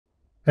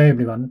Hey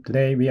everyone,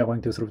 today we are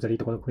going to solve the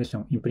LeetCode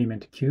question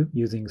implement queue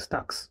using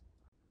stacks.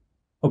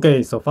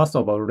 Okay, so first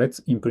of all,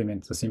 let's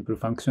implement the simple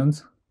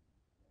functions.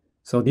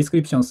 So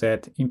description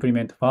said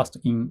implement first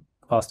in,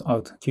 first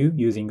out queue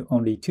using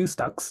only two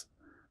stacks.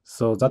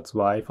 So that's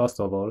why first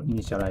of all,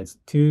 initialize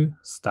two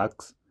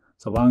stacks.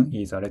 So one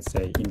is let's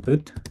say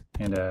input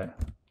and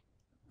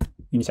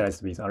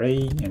initialize with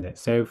array and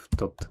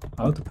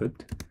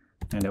self.output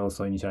and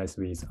also initialize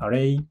with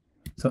array.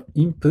 So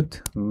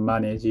input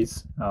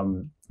manages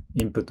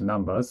input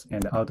numbers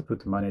and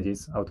output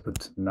manages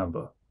output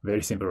number.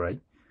 Very simple, right?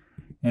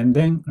 And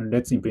then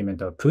let's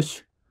implement a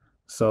push.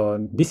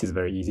 So this is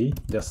very easy.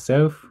 Just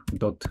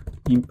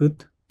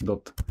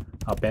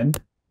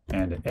self.input.append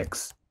and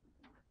x,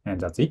 and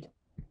that's it.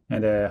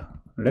 And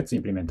let's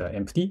implement the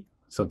empty.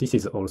 So this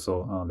is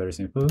also very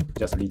simple.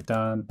 Just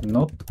return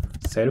not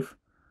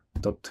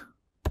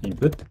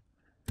self.input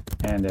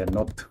and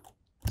not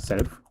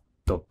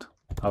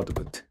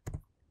self.output.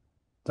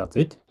 That's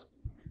it.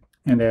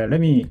 And let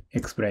me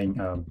explain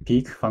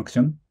peak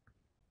function.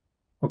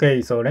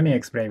 Okay, so let me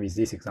explain with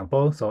this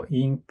example. So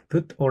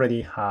input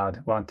already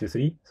had 1, 2,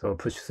 3, so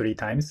push 3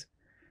 times.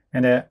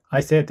 And I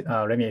said,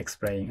 let me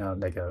explain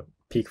like a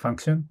peak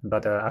function,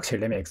 but actually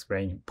let me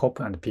explain pop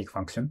and peak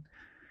function.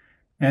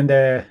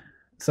 And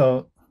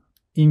so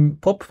in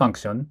pop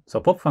function, so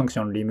pop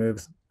function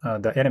removes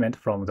the element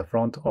from the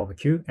front of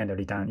queue and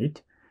return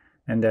it.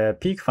 And the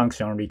peak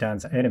function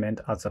returns element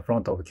at the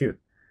front of queue.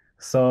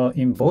 So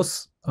in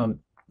both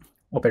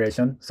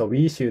operation, so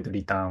we should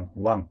return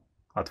 1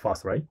 at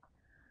first, right?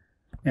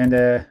 And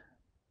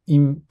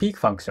in peak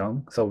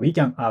function, so we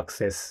can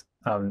access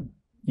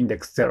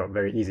index 0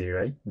 very easy,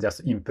 right?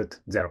 Just input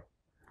 0.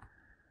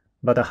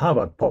 But how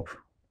about pop?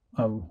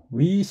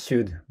 We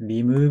should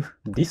remove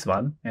this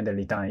one and then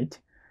return it.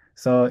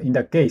 So in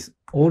that case,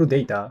 all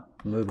data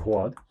move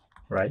forward,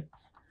 right?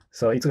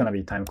 So it's going to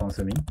be time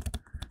consuming.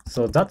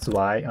 So that's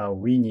why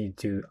we need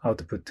to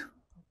output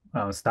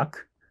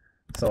stack.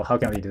 So how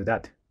can we do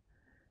that?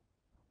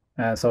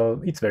 So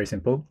it's very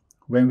simple.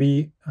 When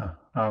we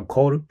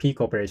call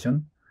peak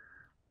operation,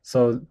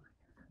 so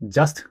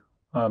just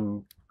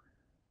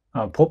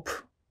pop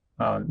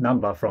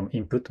number from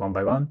input one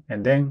by one,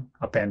 and then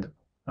append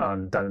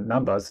the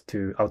numbers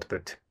to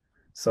output.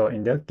 So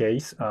in that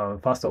case,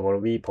 first of all,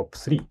 we pop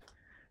 3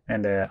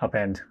 and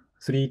append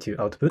 3 to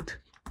output.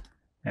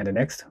 And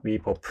next, we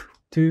pop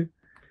 2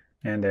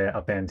 and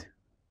append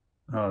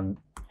 2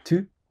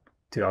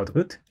 to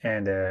output,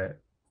 and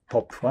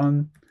pop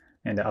 1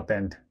 and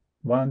append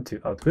 1 to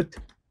output.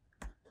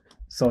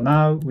 So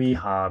now we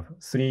have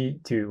 3,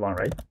 2, 1,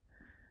 right?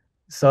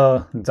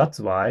 So that's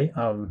why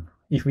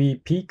if we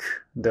pick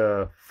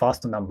the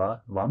first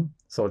number 1,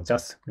 so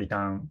just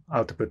return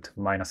output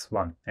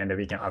 -1, and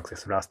we can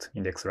access last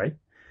index, right?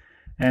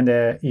 And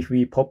if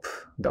we pop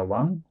the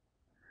 1,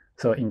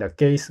 so in that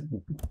case,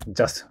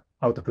 just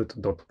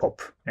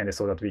output.pop, and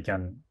so that we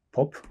can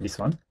pop this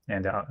one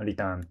and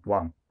return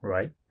 1,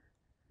 right?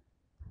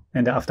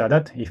 And after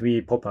that, if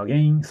we pop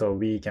again, so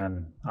we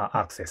can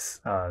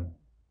access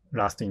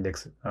last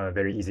index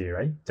very easy,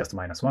 right? Just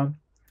 -1.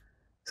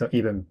 So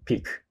even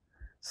peak.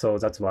 So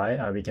that's why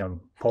we can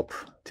pop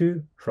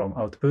 2 from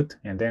output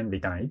and then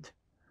return it.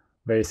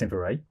 Very simple,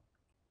 right?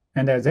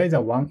 And there is a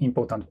one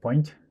important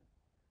point.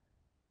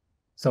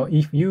 So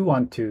if you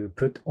want to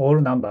put all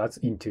numbers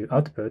into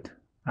output,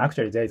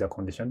 actually there is a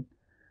condition.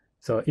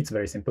 So it's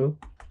very simple.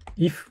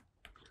 If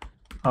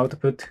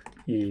output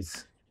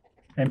is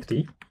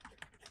empty,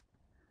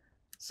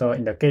 so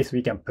in the case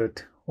we can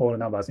put all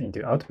numbers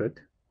into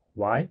output.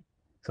 Why?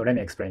 So let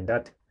me explain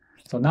that.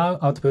 So now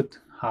output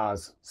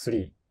has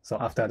 3. So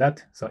after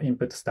that, so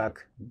input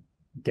stack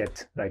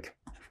get like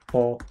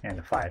 4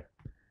 and 5.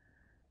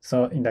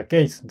 So in the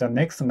case, the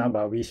next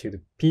number we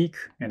should pick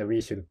and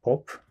we should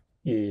pop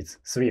is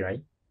 3,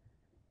 right?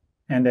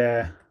 And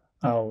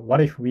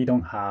what if we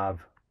don't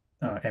have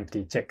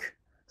empty check?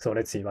 So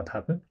let's see what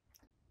happens.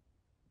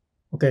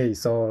 Okay,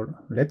 so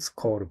let's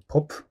call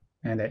pop,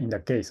 and in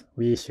that case,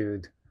 we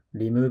should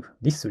remove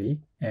this 3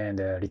 and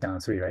return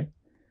 3, right?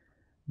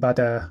 But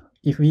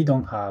if we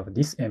don't have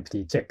this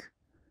empty check,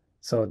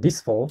 so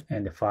this 4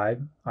 and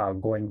 5 are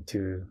going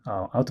to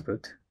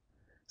output.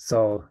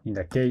 So in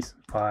the case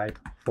 5,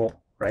 4,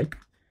 right?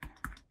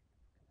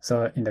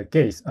 So in the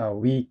case,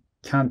 we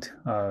can't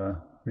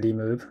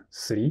remove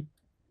 3.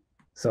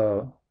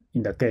 So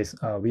in the case,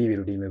 we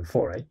will remove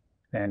 4, right?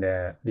 And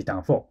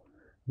return 4.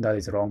 That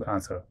is the wrong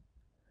answer.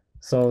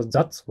 So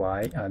that's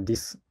why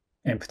this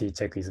empty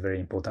check is very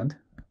important.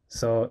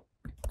 So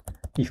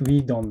if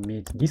we don't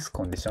meet this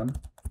condition,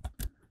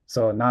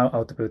 so now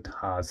output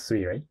has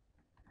 3, right?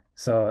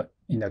 So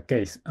in that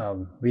case,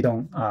 we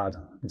don't add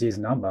these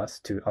numbers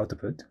to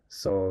output.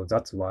 So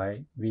that's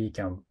why we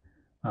can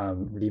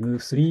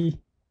remove 3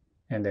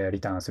 and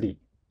return 3.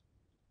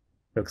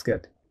 Looks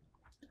good.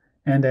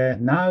 And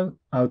now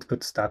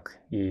output stack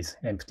is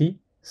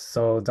empty.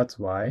 So that's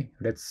why,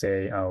 let's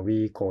say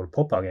we call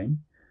pop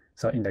again.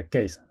 So in that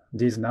case,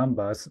 these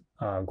numbers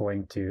are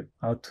going to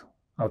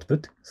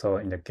output. So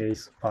in the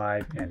case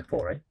 5 and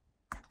 4, right?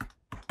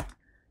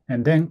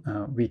 And then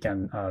we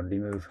can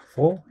remove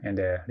 4 and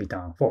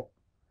return 4.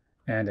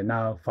 And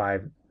now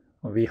 5,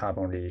 we have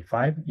only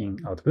 5 in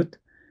output.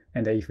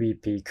 And if we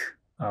pick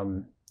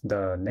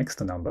the next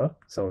number,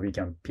 so we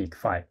can pick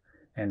 5.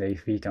 And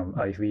if we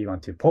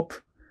want to pop,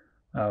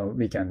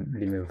 we can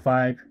remove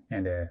 5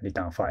 and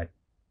return 5.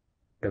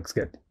 Looks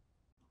good.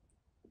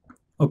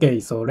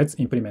 Okay, so let's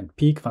implement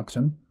peek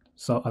function.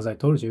 So as I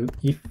told you,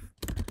 if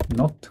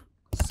not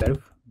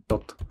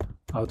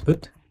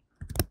self.output,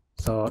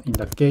 so in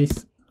that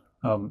case,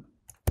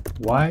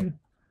 while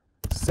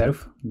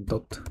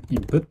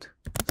self.input,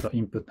 so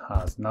input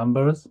has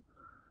numbers,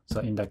 so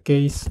in that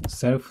case,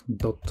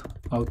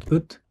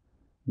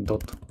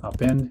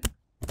 self.output.append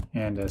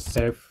and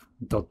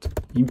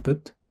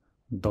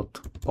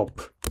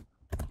self.input.pop,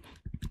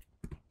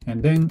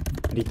 and then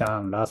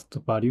return last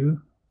value,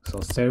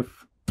 so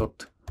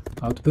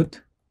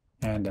self.output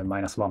and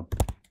 -1.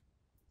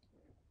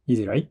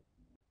 Easy, right?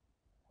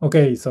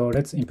 Okay, so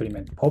let's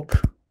implement pop.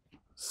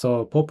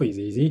 So pop is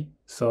easy.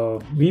 So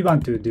we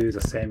want to do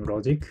the same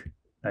logic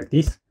like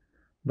this,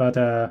 but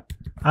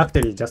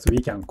actually just we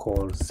can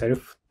call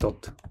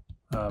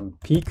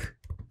self.peek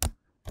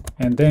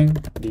and then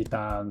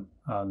return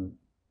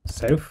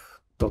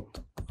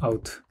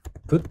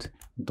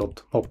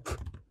self.output.pop.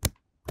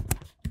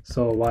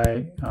 So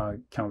why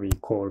can we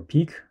call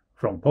peek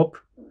from pop?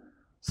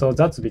 So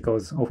that's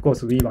because, of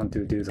course, we want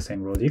to do the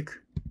same logic,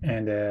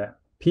 and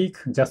peek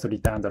just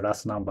return the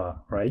last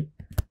number, right?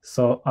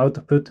 So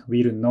output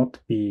will not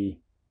be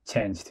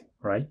changed,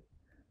 right?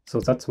 So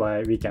that's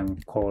why we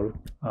can call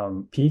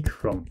peek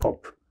from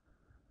pop.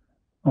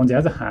 On the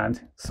other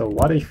hand, so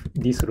what if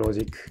this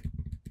logic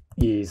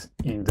is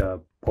in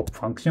the pop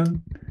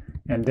function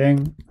and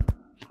then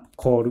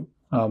call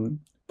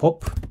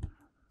pop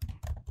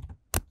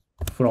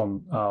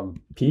from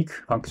peek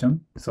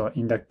function? So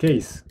in that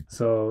case,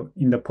 so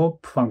in the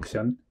pop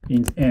function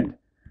in the end,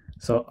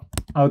 so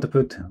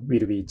output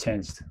will be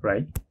changed,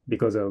 right?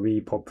 Because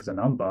we pop the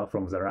number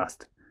from the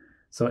last.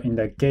 So in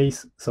that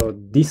case, so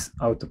this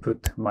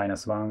output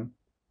 -1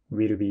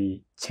 will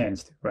be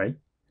changed, right?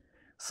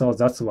 So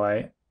that's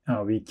why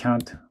we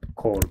can't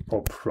call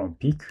pop from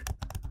peek.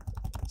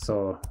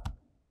 So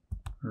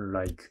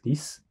like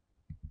this.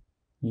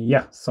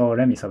 Yeah, so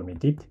let me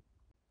submit it.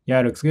 Yeah,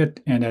 it looks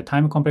good. And the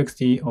time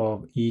complexity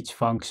of each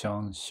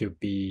function should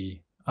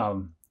be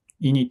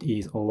init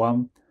is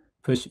O1,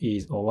 push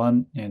is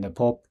O1, and the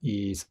pop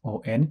is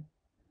On.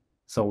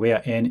 So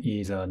where n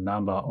is a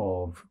number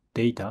of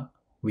data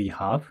we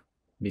have,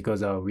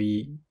 because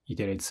we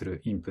iterate through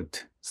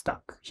input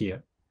stack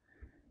here.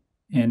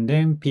 And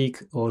then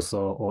peek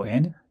also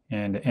On,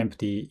 and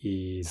empty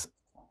is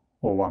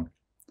O1.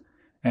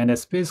 And the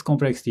space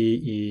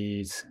complexity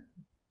is,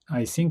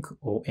 I think,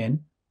 On,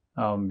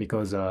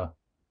 because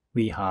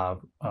we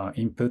have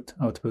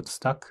input-output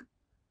stack.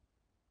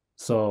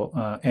 So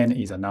n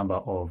is a number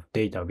of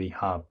data we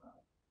have.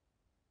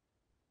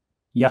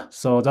 Yeah,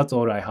 so that's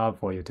all I have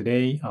for you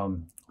today.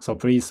 So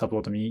please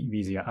support me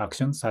with your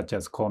actions, such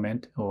as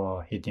comment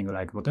or hitting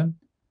like button.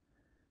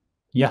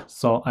 Yeah,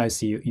 so I'll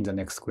see you in the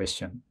next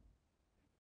question.